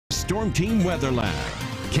Storm Team Weather Lab.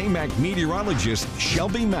 KAMC meteorologist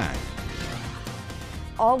Shelby Mack.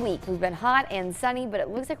 All week we've been hot and sunny, but it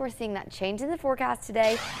looks like we're seeing that change in the forecast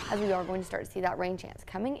today, as we are going to start to see that rain chance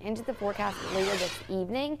coming into the forecast later this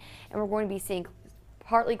evening, and we're going to be seeing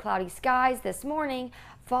partly cloudy skies this morning,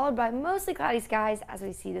 followed by mostly cloudy skies as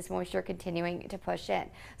we see this moisture continuing to push in.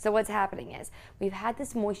 So what's happening is we've had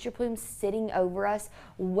this moisture plume sitting over us,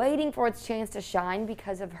 waiting for its chance to shine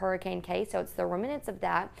because of Hurricane K. So it's the remnants of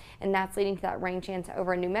that, and that's leading to that rain chance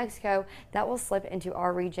over New Mexico that will slip into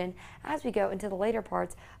our region as we go into the later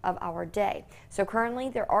parts of our day. So currently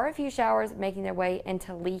there are a few showers making their way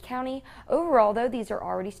into Lee County. Overall though, these are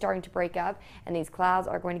already starting to break up, and these clouds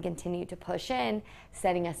are going to continue to push in,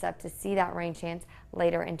 setting us up to see that rain chance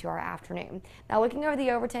later into our afternoon. Now looking over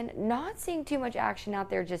the Overton, not seeing too much action out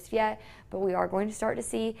there just yet, but we are going to start to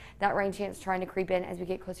see that rain chance trying to creep in as we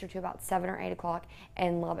get closer to about 7 or 8 o'clock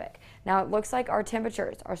in Lubbock. Now it looks like our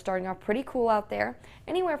temperatures are starting off pretty cool out there,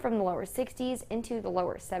 anywhere from the lower 60s into the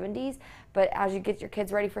lower 70s, but as you get your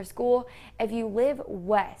kids ready for school, if you live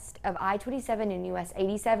west of I-27 and US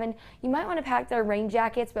 87, you might want to pack their rain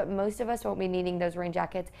jackets, but most of us won't be needing those rain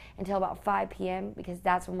jackets until about 5 p.m. because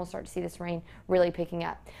that's when we'll start to see this rain really picking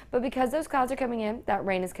up. But because those clouds are coming in, that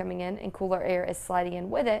rain is coming in, and cooler air is sliding in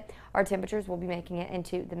with it, our temperatures will be making it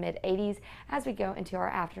into the mid 80s as we go into our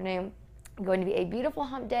afternoon. Going to be a beautiful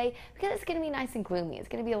hump day because it's going to be nice and gloomy. It's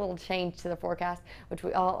going to be a little change to the forecast, which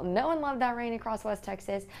we all know and love that rain across West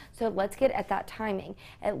Texas. So let's get at that timing.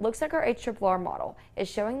 It looks like our HRRR model is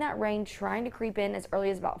showing that rain trying to creep in as early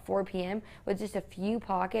as about 4 p.m. with just a few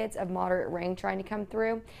pockets of moderate rain trying to come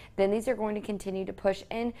through. Then these are going to continue to push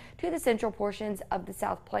in to the central portions of the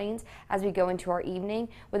South Plains as we go into our evening,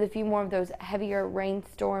 with a few more of those heavier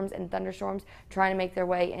rainstorms and thunderstorms trying to make their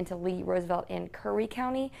way into Lee, Roosevelt, and Curry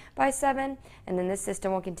County by 7. And then this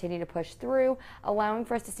system will continue to push through, allowing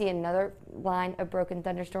for us to see another line of broken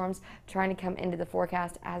thunderstorms trying to come into the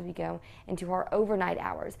forecast as we go into our overnight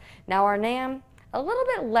hours. Now our NAM, a little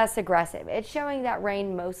bit less aggressive. It's showing that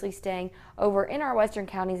rain mostly staying over in our western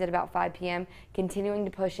counties at about 5 p.m., continuing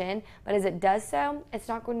to push in, but as it does so, it's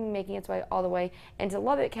not going to be making its way all the way into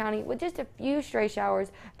Lubbock County, with just a few stray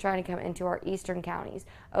showers trying to come into our eastern counties.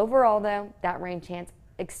 Overall though, that rain chance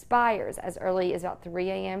expires as early as about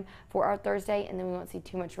 3 a.m. for our Thursday, and then we won't see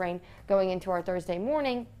too much rain going into our Thursday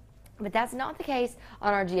morning. But that's not the case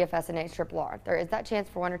on our GFS and HRRR. There is that chance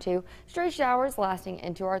for 1 or 2 stray showers lasting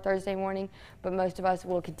into our Thursday morning, but most of us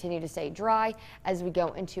will continue to stay dry as we go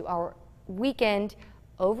into our weekend.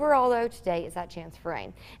 Overall though, today is that chance for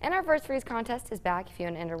rain. And our first freeze contest is back. If you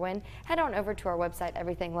want to enter win, head on over to our website,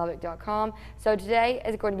 everythinglubbock.com. So today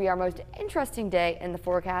is going to be our most interesting day in the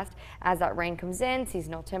forecast as that rain comes in.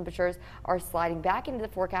 Seasonal temperatures are sliding back into the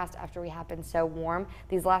forecast after we have been so warm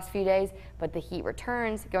these last few days, but the heat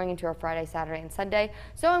returns going into our Friday, Saturday, and Sunday.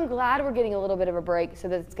 So I'm glad we're getting a little bit of a break so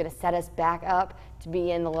that it's going to set us back up to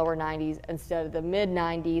be in the lower 90s instead of the mid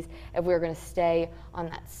 90s if we were going to stay on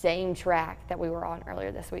that same track that we were on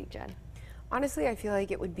earlier this week, Jen. Honestly, I feel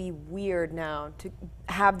like it would be weird now to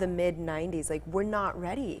have the mid 90s. Like, we're not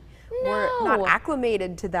ready. No. We're not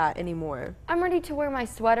acclimated to that anymore. I'm ready to wear my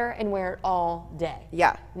sweater and wear it all day.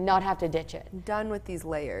 Yeah. Not have to ditch it. Done with these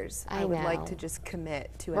layers. I would like to just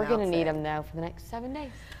commit to an outfit. We're going to need them though for the next 7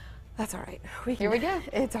 days. That's all right. Here we go.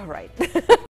 It's all right.